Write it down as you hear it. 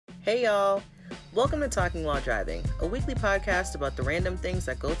Hey y'all! Welcome to Talking While Driving, a weekly podcast about the random things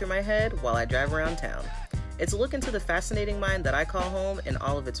that go through my head while I drive around town. It's a look into the fascinating mind that I call home and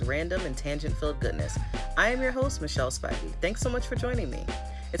all of its random and tangent-filled goodness. I am your host, Michelle Spivey. Thanks so much for joining me.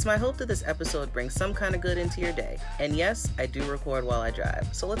 It's my hope that this episode brings some kind of good into your day. And yes, I do record while I drive.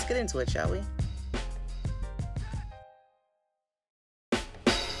 So let's get into it, shall we?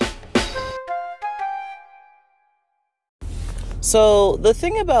 So the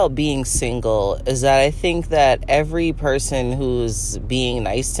thing about being single is that I think that every person who's being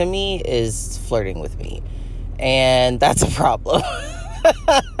nice to me is flirting with me. And that's a problem.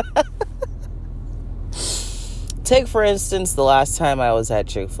 Take, for instance, the last time I was at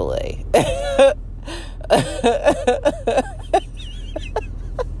Chick-fil-A.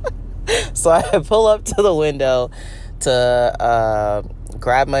 So I pull up to the window to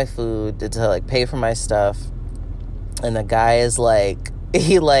grab my food, to pay for my stuff. And the guy is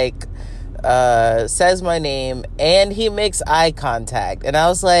says my name and he makes eye contact. And I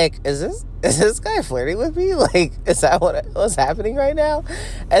was like, is this guy flirting with me? Is that what's happening right now?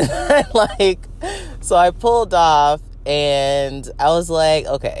 And then, so I pulled off and I was like,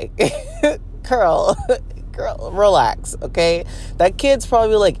 okay, girl, relax, okay? That kid's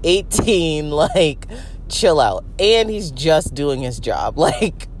probably 18, chill out. And he's just doing his job.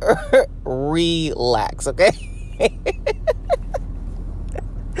 Relax, okay?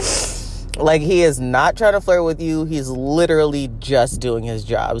 He is not trying to flirt with you. He's literally just doing his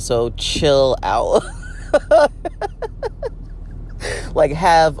job. So chill out.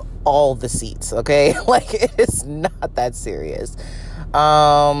 Have all the seats, okay? It is not that serious.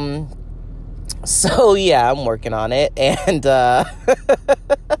 So yeah, I'm working on it. And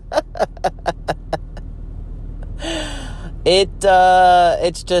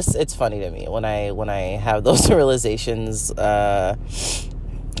it's funny to me when I have those realizations.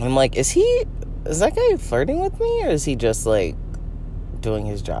 I'm like, is that guy flirting with me, or is he just doing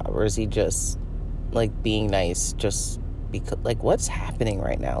his job, or is he just being nice just because what's happening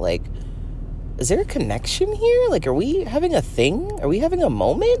right now? Is there a connection here? Are we having a thing? Are we having a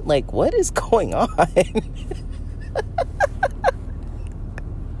moment? What is going on?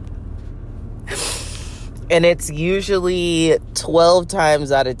 And it's usually 12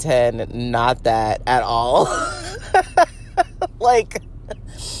 times out of 10 not that at all.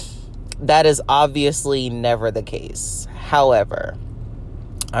 That is obviously never the case. However,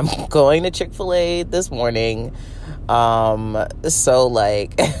 I'm going to Chick-fil-A this morning. So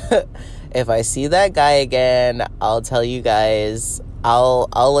if I see that guy again, I'll tell you guys. I'll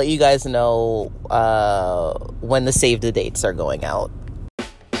let you guys know when the save the dates are going out.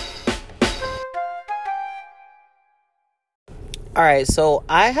 All right, so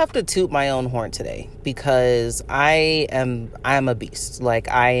I have to toot my own horn today because I'm a beast.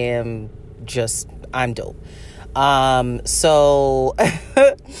 I'm dope. So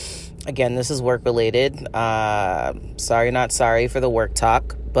again, this is work related. Sorry, not sorry for the work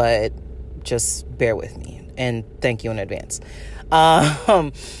talk, but just bear with me and thank you in advance.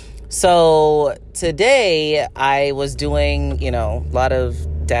 So today I was doing, a lot of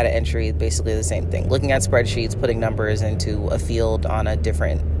data entry, basically the same thing, looking at spreadsheets, putting numbers into a field on a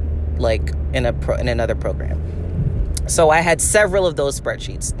different, in another program. So I had several of those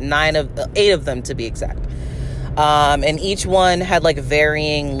spreadsheets, 8 of them to be exact. And each one had a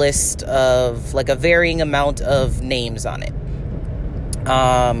varying list of a varying amount of names on it.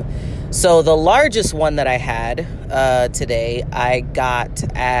 So the largest one that I had today, I got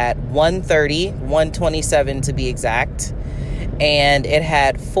at 127 to be exact. And it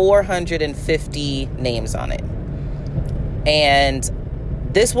had 450 names on it. And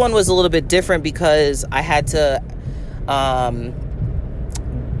this one was a little bit different because I had to,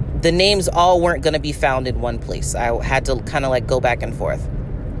 the names all weren't going to be found in one place. I had to kind of go back and forth.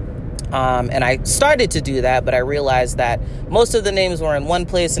 And I started to do that, but I realized that most of the names were in one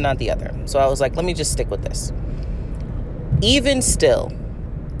place and not the other. So I was like, let me just stick with this. Even still,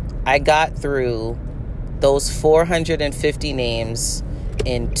 I got through those 450 names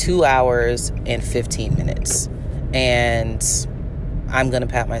in 2 hours and 15 minutes. And I'm going to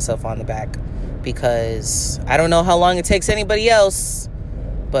pat myself on the back because I don't know how long it takes anybody else,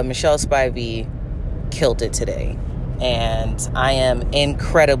 but Michelle Spivey killed it today. And I am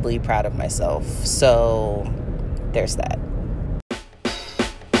incredibly proud of myself. So there's that.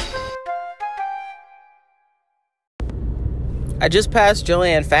 I just passed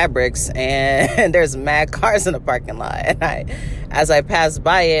Joann Fabrics and there's mad cars in the parking lot. And as I passed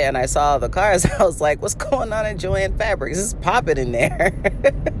by it and I saw the cars, I was like, what's going on in Joann Fabrics? It's popping in there.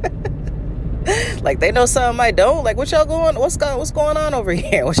 Like, they know something I don't. Like, what's going on over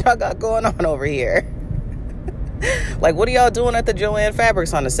here? What y'all got going on over here? Like, what are y'all doing at the Joann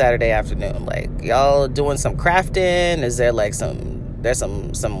Fabrics on a Saturday afternoon? Like, y'all doing some crafting? Is there like some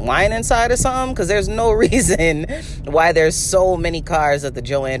wine inside or something? Because there's no reason why there's so many cars at the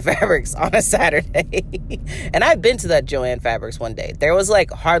Joann Fabrics on a Saturday. And I've been to that Joann Fabrics one day. There was like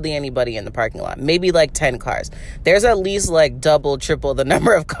hardly anybody in the parking lot, maybe like 10 cars. There's at least like double, triple the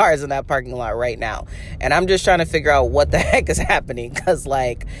number of cars in that parking lot right now. And I'm just trying to figure out what the heck is happening. Because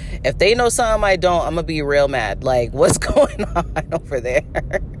like, if they know something I don't, I'm gonna be real mad. Like, what's going on over there?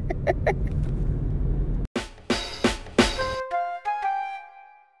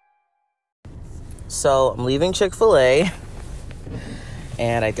 So I'm leaving Chick-fil-A,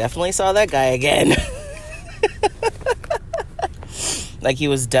 and I definitely saw that guy again. Like, he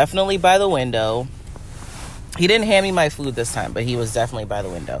was definitely by the window. He didn't hand me my food this time, but he was definitely by the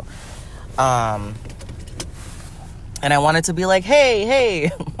window. And I wanted to be like,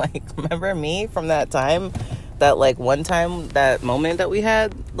 hey, like, remember me from that time? That, like, one time, that moment that we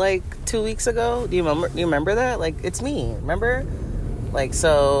had, like, 2 weeks ago? Do you remember that? Like, it's me, remember? Like,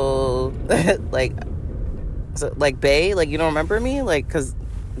 so, bae, like, you don't remember me? Like, because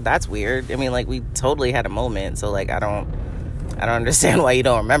that's weird. I mean, like, we totally had a moment, so, like, I don't understand why you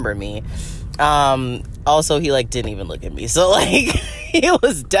don't remember me. Also, he, like, didn't even look at me, so, like, he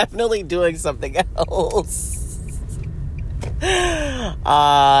was definitely doing something else. And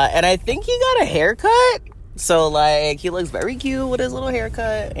I think he got a haircut, so, like, he looks very cute with his little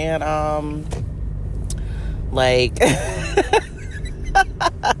haircut, and, like...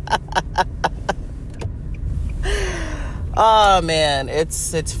 Oh man,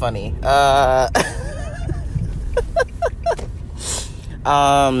 it's funny. I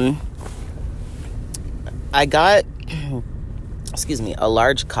got a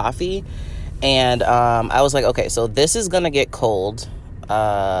large coffee, and I was like, okay, so this is gonna get cold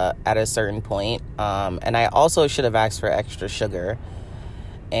at a certain point, and I also should have asked for extra sugar.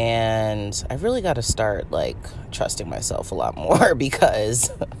 And I really got to start, like, trusting myself a lot more,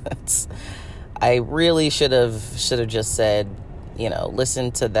 because I really should have just said, you know,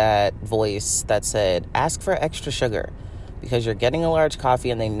 listen to that voice that said, ask for extra sugar, because you're getting a large coffee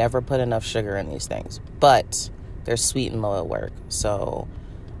and they never put enough sugar in these things. But they're sweet and low at work, so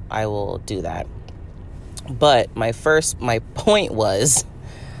I will do that. But my point was...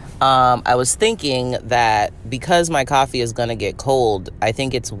 I was thinking that because my coffee is going to get cold, I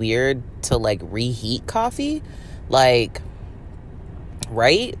think it's weird to, like, reheat coffee. Like,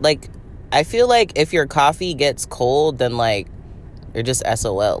 right? Like, I feel like if your coffee gets cold, then, like, you're just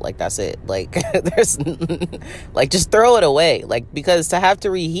SOL. Like, that's it. Like, there's, like, just throw it away. Like, because to have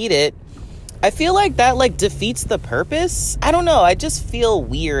to reheat it, I feel like that, like, defeats the purpose. I don't know. I just feel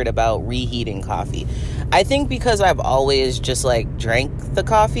weird about reheating coffee. I think because I've always just, like, drank the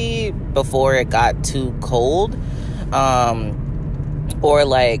coffee before it got too cold. Or,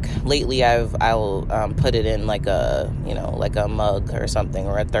 like, lately I'll put it in, like, a, you know, like a mug or something,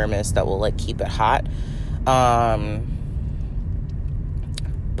 or a thermos that will, like, keep it hot.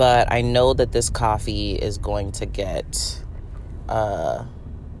 But I know that this coffee is going to get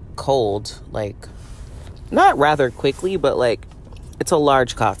cold, like, not rather quickly, but, like, it's a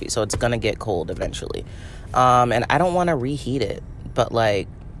large coffee, so it's gonna get cold eventually. And I don't want to reheat it, but, like,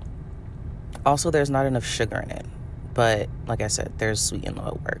 also there's not enough sugar in it. But like I said, there's sweet and low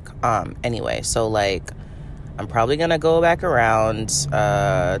at work. Anyway, so, like, I'm probably gonna go back around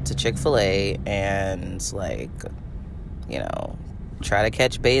to Chick-fil-A and, like, you know, try to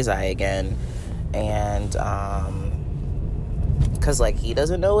catch Bae's eye again. And because, like, he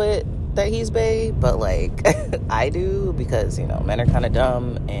doesn't know it that he's bae, but, like, I do, because, you know, men are kind of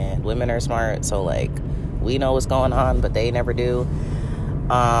dumb and women are smart, so, like, we know what's going on, but they never do.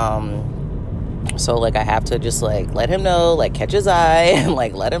 So, like, I have to just, like, let him know, like, catch his eye, and,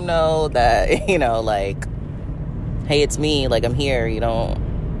 like, let him know that, you know, like, hey, it's me, like, I'm here, you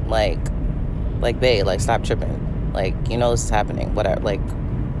don't, like, bae, like, stop tripping, like, you know this is happening, whatever, like,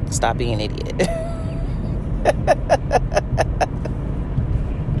 stop being an idiot.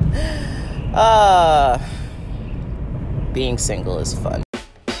 Being single is fun.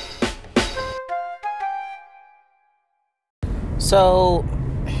 So,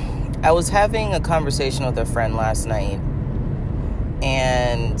 I was having a conversation with a friend last night,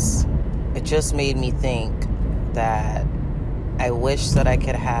 and it just made me think that I wish that I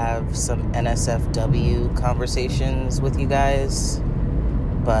could have some NSFW conversations with you guys,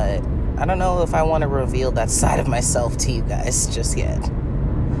 but I don't know if I want to reveal that side of myself to you guys just yet.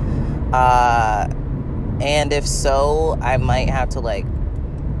 And if so, I might have to, like,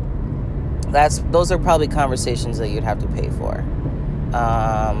 those are probably conversations that you'd have to pay for.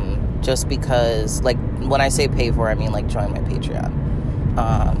 Just because, like, when I say pay for, I mean like join my Patreon.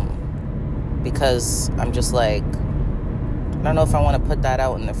 Because I'm just like, I don't know if I want to put that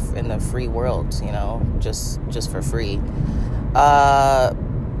out in the free world, you know, just for free.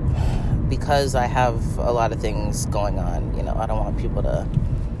 Because I have a lot of things going on, you know. I don't want people to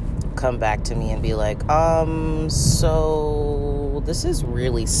come back to me and be like, so this is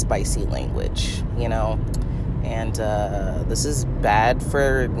really spicy language, you know, and this is bad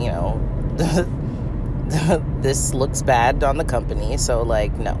for, you know, this looks bad on the company, so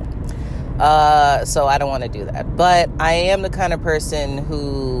like, no. So I don't want to do that. But I am the kind of person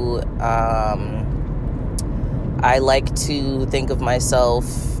who I like to think of myself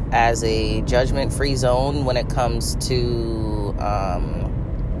as a judgment-free zone when it comes to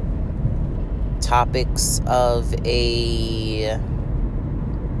topics of a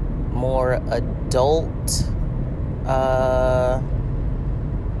more adult,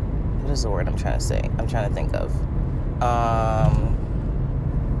 what is the word I'm trying to say? I'm trying to think of.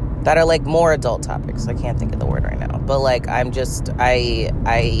 That are like more adult topics. I can't think of the word right now. But like, I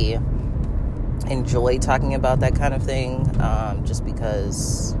enjoy talking about that kind of thing, just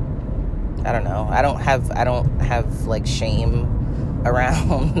because, I don't know, I don't have like shame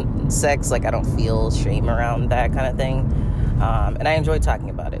around sex. Like, I don't feel shame around that kind of thing, and I enjoy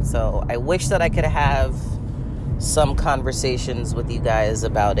talking about it. So I wish that I could have some conversations with you guys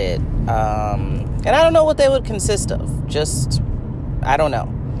about it, and I don't know what they would consist of. Just, I don't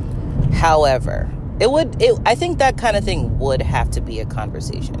know. However, I think that kind of thing would have to be a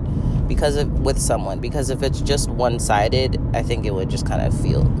conversation with someone, because if it's just one-sided, I think it would just kind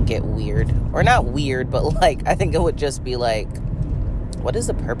of get weird, or not weird, but like, I think it would just be like, what is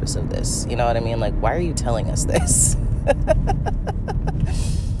the purpose of this? You know what I mean? Like, why are you telling us this?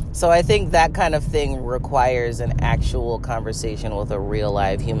 So I think that kind of thing requires an actual conversation with a real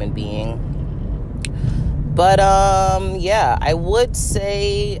live human being. But yeah, I would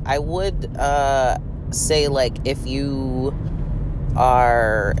say like, if you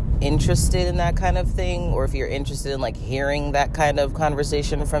are interested in that kind of thing, or if you're interested in like hearing that kind of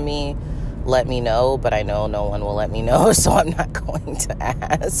conversation from me, let me know. But I know no one will let me know, so I'm not going to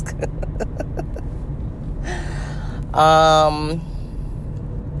ask.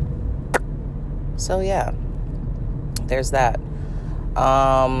 So yeah, there's that.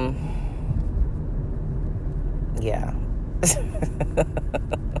 Yeah.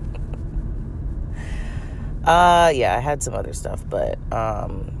 Yeah, I had some other stuff, but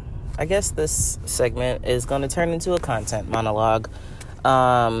I guess this segment is going to turn into a content monologue,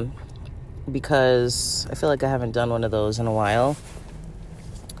 because I feel like I haven't done one of those in a while.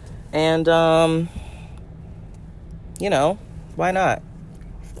 And you know, why not?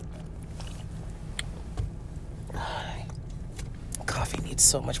 Coffee needs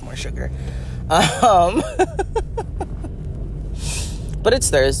so much more sugar. But it's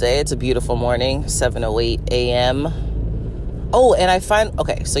Thursday. It's a beautiful morning, 7:08 a.m. Oh, and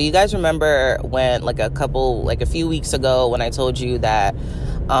okay, so you guys remember when, like a few weeks ago, when I told you that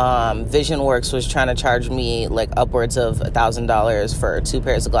VisionWorks was trying to charge me like upwards of $1,000 for 2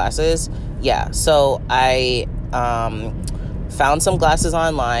 pairs of glasses? Yeah, so I found some glasses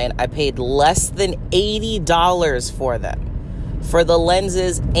online. I paid less than $80 for them, for the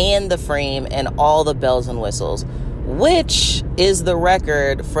lenses and the frame and all the bells and whistles, which is the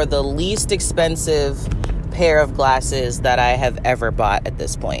record for the least expensive pair of glasses that I have ever bought at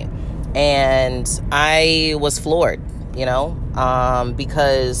this point. And I was floored, you know,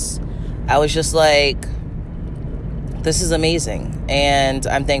 because I was just like, this is amazing, and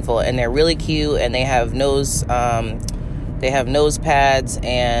I'm thankful. And they're really cute, and they have nose pads,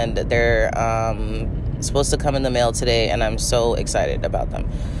 and they're supposed to come in the mail today, and I'm so excited about them.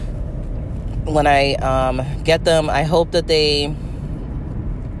 When I get them, I hope that they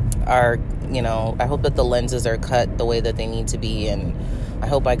are, you know, I hope that the lenses are cut the way that they need to be, and I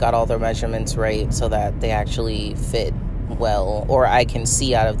hope I got all the measurements right so that they actually fit well, or I can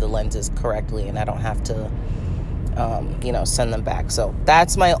see out of the lenses correctly, and I don't have to you know, send them back. So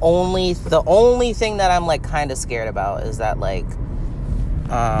that's the only thing that I'm like kind of scared about, is that like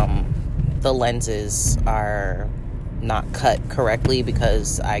the lenses are not cut correctly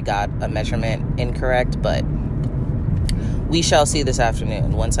because I got a measurement incorrect. But we shall see this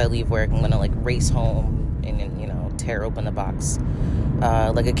afternoon. Once I leave work, I'm gonna like race home and, you know, tear open the box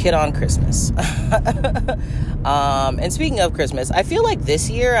like a kid on Christmas. And speaking of Christmas, I feel like this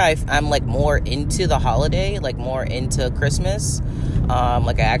year I'm like more into the holiday, like more into Christmas.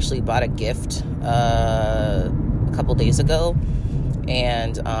 Like I actually bought a gift a couple days ago,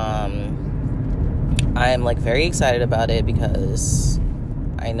 and I'm like very excited about it because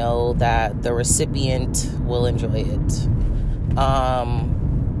I know that the recipient will enjoy it.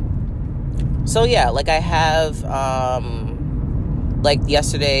 So yeah, like I have, like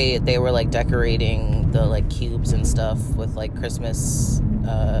yesterday they were like decorating the like cubes and stuff with like Christmas,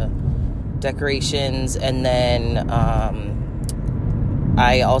 decorations. And then,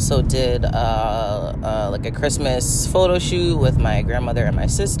 I also did, like a Christmas photo shoot with my grandmother and my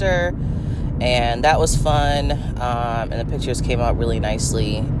sister. And that was fun. And the pictures came out really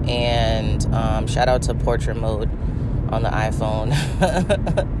nicely. And, shout out to Portrait Mode on the iPhone.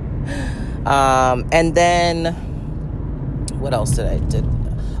 And then what else did I do?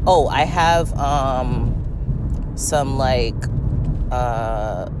 Oh, I have some like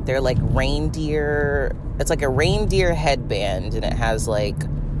they're like reindeer. It's like a reindeer headband, and it has like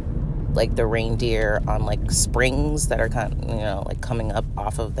the reindeer on like springs that are kind of, like coming up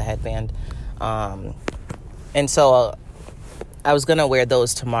off of the headband. And so I was gonna wear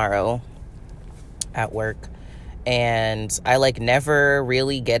those tomorrow at work. And I like never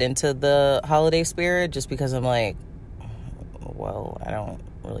really get into the holiday spirit just because I'm like, well, I don't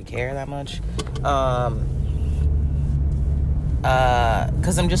really care that much.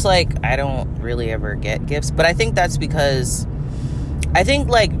 Because I'm just like, I don't really ever get gifts. But I think that's because I think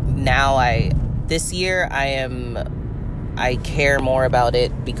like now this year I care more about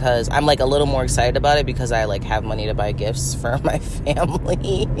it because I'm like a little more excited about it because I like have money to buy gifts for my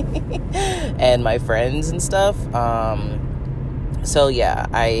family and my friends and stuff. So yeah,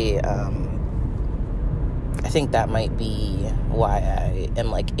 I think that might be why I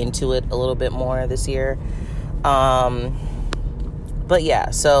am like into it a little bit more this year. But yeah,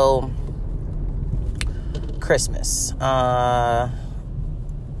 so Christmas,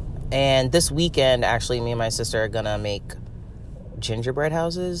 and this weekend, actually, me and my sister are gonna make gingerbread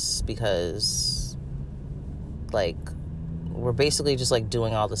houses because, like, we're basically just, like,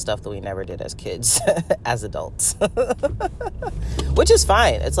 doing all the stuff that we never did as kids, as adults. Which is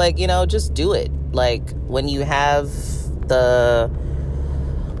fine. It's like, just do it. Like, when you have the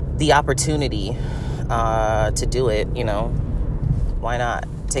opportunity to do it, why not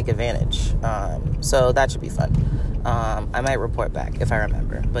take advantage? So that should be fun. I might report back if I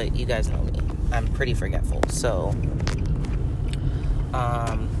remember, but you guys know me. I'm pretty forgetful, so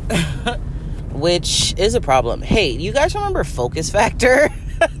which is a problem. Hey, you guys remember Focus Factor?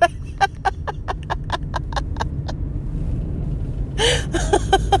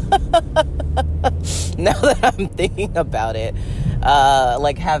 Now that I'm thinking about it,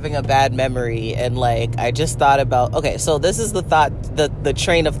 like having a bad memory, and like I just thought about, okay, so this is the thought, the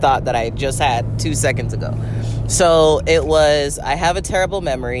train of thought that I just had 2 seconds ago. So it was, I have a terrible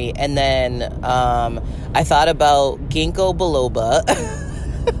memory, and then I thought about Ginkgo biloba,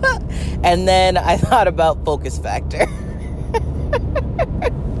 and then I thought about Focus Factor.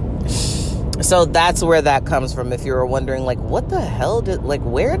 So that's where that comes from. If you were wondering, like, what the hell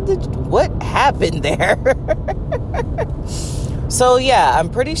what happened there? So yeah, I'm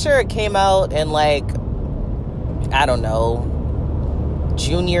pretty sure it came out in like, I don't know,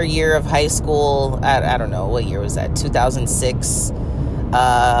 junior year of high school. I don't know, what year was that? 2006.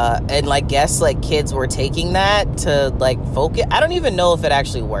 And like, guess like kids were taking that to like focus. I don't even know if it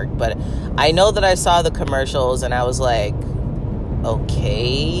actually worked, but I know that I saw the commercials and I was like,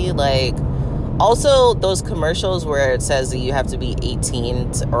 okay, like, also those commercials where it says that you have to be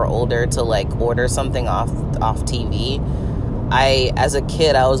 18 or older to like order something off TV. As a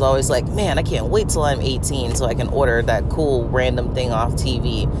kid, I was always like, man, I can't wait till I'm 18 so I can order that cool random thing off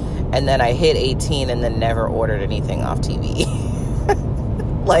TV. And then I hit 18 and then never ordered anything off TV.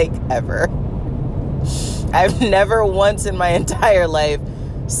 Like, ever. I've never once in my entire life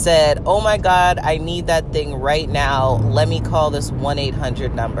said, oh my God, I need that thing right now. Let me call this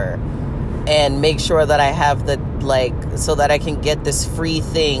 1-800 number and make sure that I have the, like, so that I can get this free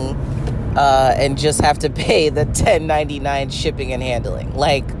thing. And just have to pay the $10.99 shipping and handling.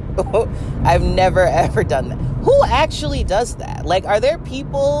 Like, I've never ever done that. Who actually does that? Like, are there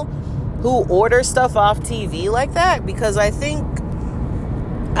people who order stuff off TV like that? Because I think,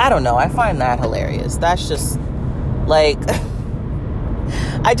 I don't know, I find that hilarious. That's just like,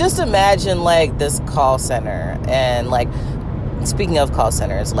 I just imagine like this call center, and like, speaking of call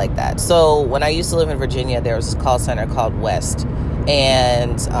centers like that. So when I used to live in Virginia, there was this call center called West.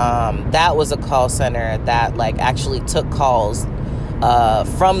 And that was a call center that like actually took calls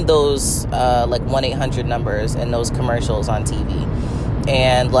from those like 1-800 numbers and those commercials on TV.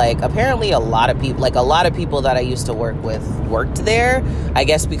 And like apparently a lot of people that I used to work with worked there, I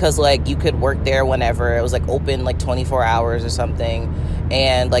guess, because like you could work there whenever. It was like open like 24 hours or something,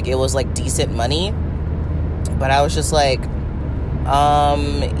 and like it was like decent money. But I was just like,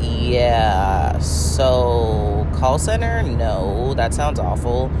 yeah, so call center? No, that sounds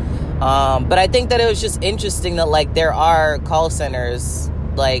awful. But I think that it was just interesting that, like, there are call centers,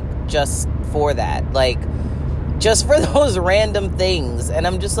 like, just for that, like, just for those random things. And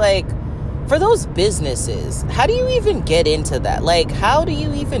I'm just like, for those businesses, how do you even get into that? Like, how do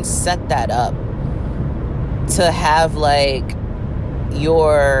you even set that up to have, like,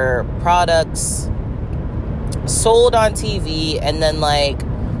 your products sold on TV, and then, like,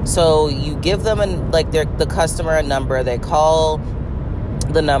 so you give them the customer a number, they call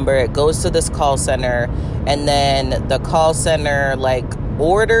the number, it goes to this call center, and then the call center, like,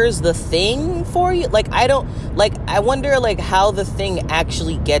 orders the thing for you. Like, I wonder, like, how the thing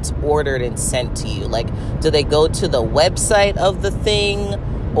actually gets ordered and sent to you. Like, do they go to the website of the thing,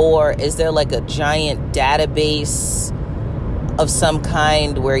 or is there, like, a giant database of some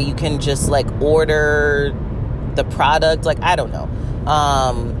kind where you can just, like, order the product? Like, I don't know.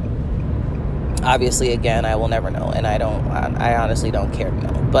 Obviously, again, I will never know, and I honestly don't care to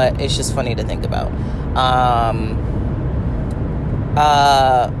know, but it's just funny to think about.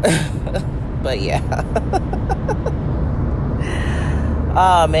 But yeah.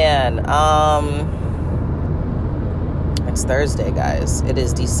 Oh man. It's Thursday, guys. It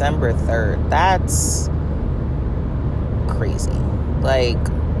is December 3rd. That's crazy. Like,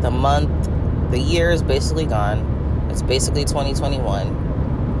 the year is basically gone. It's basically 2021.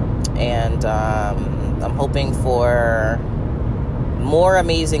 And I'm hoping for more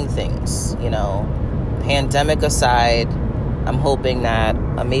amazing things, you know. Pandemic aside, I'm hoping that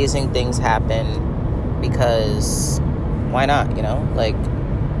amazing things happen, because why not, you know? Like,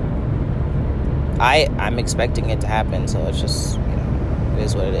 I'm expecting it to happen, so it's just, you know, it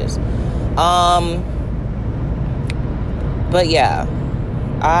is what it is. But yeah,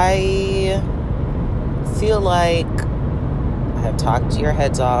 I feel like I have talked your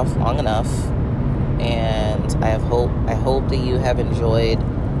heads off long enough, and I hope that you have enjoyed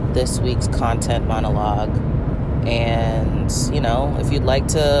this week's content monologue. And, you know, if you'd like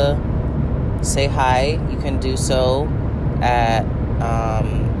to say hi, you can do so at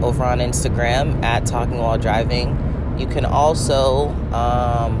over on Instagram at Talking While Driving. You can also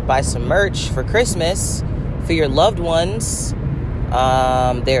buy some merch for Christmas for your loved ones.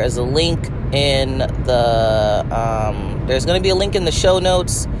 There is a link in the there's going to be a link in the show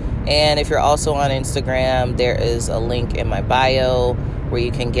notes, and if you're also on Instagram, there is a link in my bio where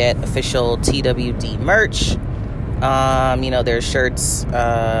you can get official TWD merch. You know, there's shirts,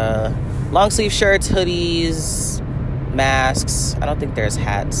 long sleeve shirts, hoodies, masks. I don't think there's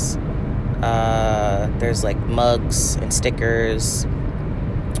hats. There's like mugs and stickers,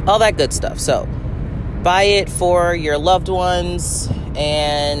 all that good stuff. So buy it for your loved ones,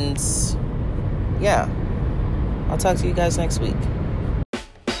 and yeah, I'll talk to you guys next week.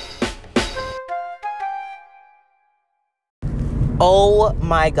 Oh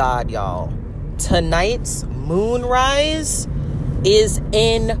my God, y'all. Tonight's moonrise is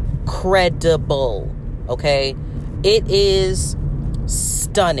incredible, okay? It is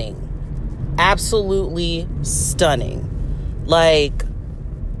stunning. Absolutely stunning. Like,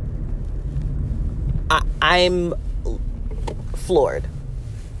 I'm floored.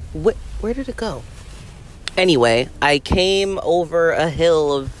 Where did it go? Anyway, I came over a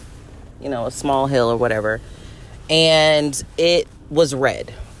hill of, you know, a small hill or whatever, and it was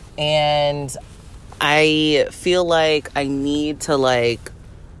red. And I feel like I need to, like,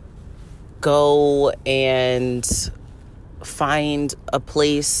 go and find a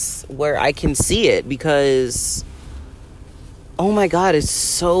place where I can see it, because, oh my God, it's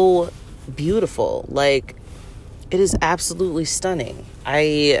so beautiful. Like, it is absolutely stunning.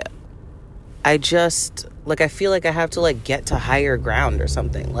 I just, like, I feel like I have to, like, get to higher ground or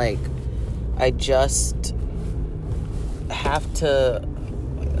something. Like, I just have to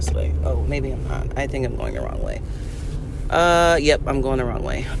going this way. Oh, maybe I'm not. I think I'm going the wrong way. Yep, I'm going the wrong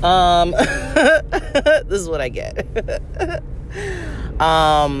way. This is what I get.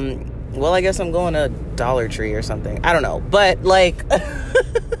 Well, I guess I'm going to Dollar Tree or something. I don't know. But, like,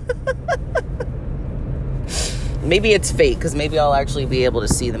 maybe it's fake, because maybe I'll actually be able to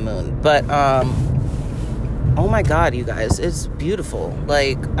see the moon. But, oh my God, you guys, it's beautiful.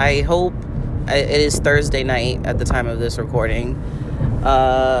 Like, I hope it is Thursday night at the time of this recording.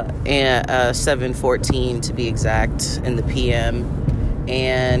 And 7:14 to be exact in the PM.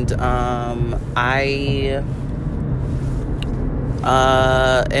 And, I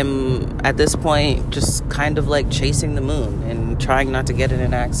am at this point just kind of like chasing the moon and trying not to get in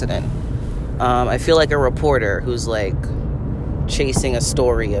an accident. I feel like a reporter who's like chasing a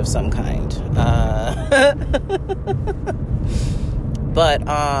story of some kind. But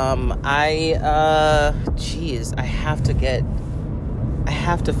I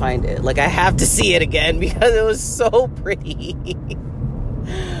have to find it. Like, I have to see it again because it was so pretty.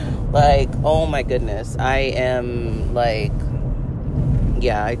 Like, oh my goodness. I am like,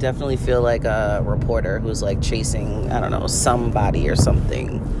 yeah, I definitely feel like a reporter who's like chasing, I don't know, somebody or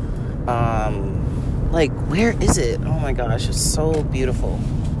something. Like, where is it? Oh my gosh, it's so beautiful.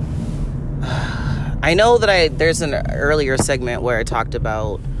 I know that there's an earlier segment where I talked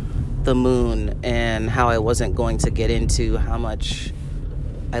about the moon and how I wasn't going to get into how much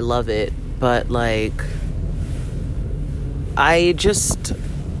I love it, but like, I'm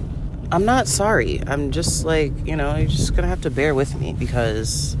not sorry. I'm just like, you're just gonna have to bear with me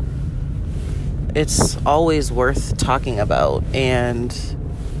because it's always worth talking about. And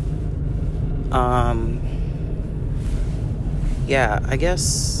yeah, I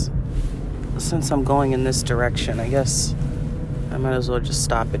guess since I'm going in this direction, I guess I might as well just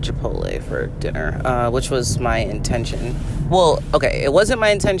stop at Chipotle for dinner, which was my intention. Well, okay, it wasn't my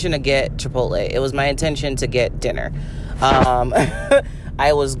intention to get Chipotle. It was my intention to get dinner.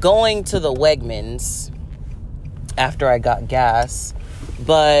 I was going to the Wegmans after I got gas,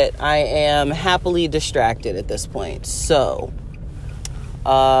 but I am happily distracted at this point. So,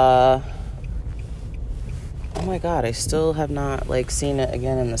 oh my God, I still have not, like, seen it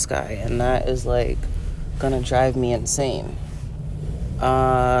again in the sky, and that is, like, gonna drive me insane.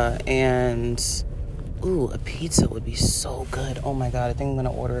 And, ooh, a pizza would be so good. Oh my God, I think I'm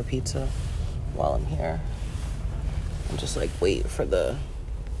gonna order a pizza while I'm here. And just, like, wait for the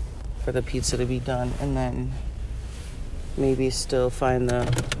pizza to be done, and then maybe still find the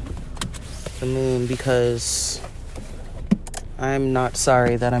moon, because I'm not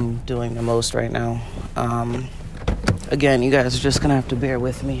sorry that I'm doing the most right now. Again, you guys are just gonna have to bear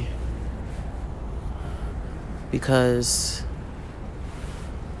with me because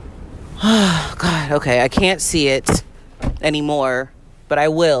God, okay, I can't see it anymore, but I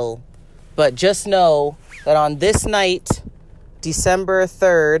will. But just know that on this night, December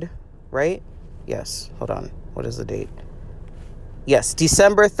 3rd, right? Yes, hold on. What is the date? Yes,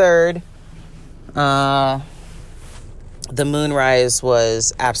 December 3rd, the moonrise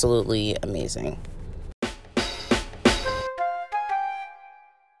was absolutely amazing.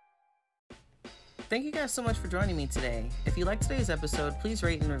 Thank you guys so much for joining me today. If you liked today's episode, please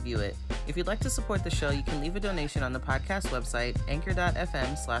rate and review it. If you'd like to support the show, you can leave a donation on the podcast website,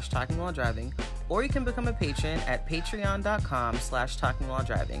 anchor.fm/talkingwhiledriving, or you can become a patron at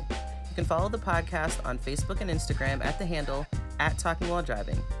patreon.com/talkingwhiledriving. You can follow the podcast on Facebook and Instagram at the handle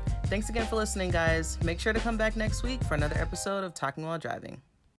 @talkingwhiledriving. Thanks again for listening, guys. Make sure to come back next week for another episode of Talking While Driving.